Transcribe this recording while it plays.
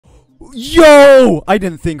Yo! I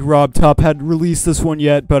didn't think RobTop had released this one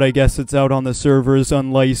yet, but I guess it's out on the servers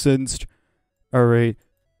unlicensed. Alright.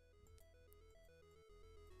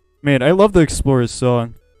 Man, I love the Explorer's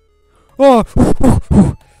song. Oh!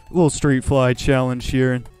 A little straight fly challenge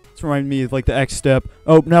here. This reminds me of like the X step.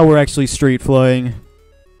 Oh, now we're actually straight flying.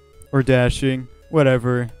 Or dashing.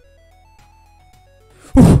 Whatever.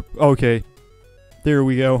 Okay. There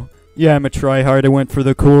we go. Yeah, I'm a tryhard. I went for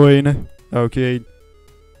the coin. Okay.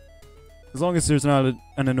 As long as there's not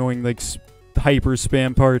an annoying, like, hyper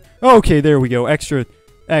spam part. Okay, there we go. Extra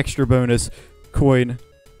bonus coin.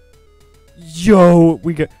 Yo,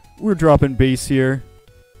 we're dropping base here.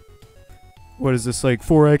 What is this, like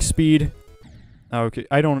 4x speed? Okay,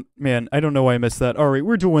 I don't know why I missed that. Alright,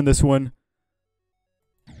 we're doing this one.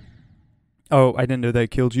 Oh, I didn't know that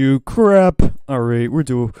killed you. Crap. Alright,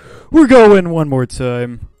 we're going one more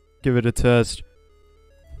time. Give it a test.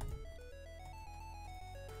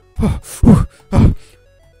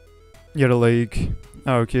 You gotta like...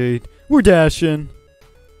 Okay, we're dashing.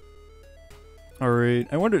 Alright,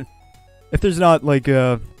 I wonder if there's not like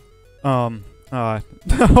a... No,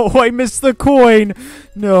 I missed the coin!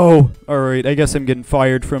 No. Alright, I guess I'm getting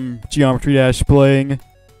fired from Geometry Dash playing.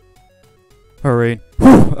 Alright.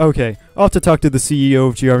 Okay, I'll have to talk to the CEO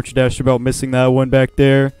of Geometry Dash about missing that one back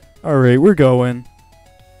there. Alright, we're going.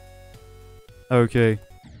 Okay.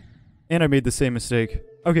 And I made the same mistake.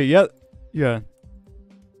 Okay, yeah. Yeah.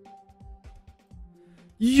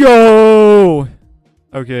 Yo!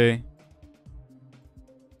 Okay.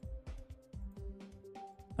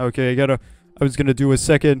 Okay, I was gonna do a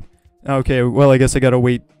second. Okay, well, I guess I gotta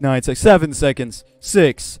wait 7 seconds.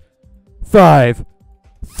 6, 5,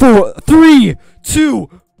 4, 3, 2,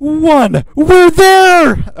 1. We're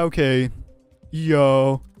there! Okay.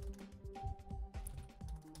 Yo.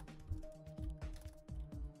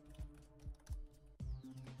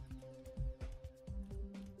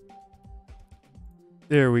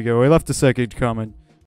 There we go. I left a second comment.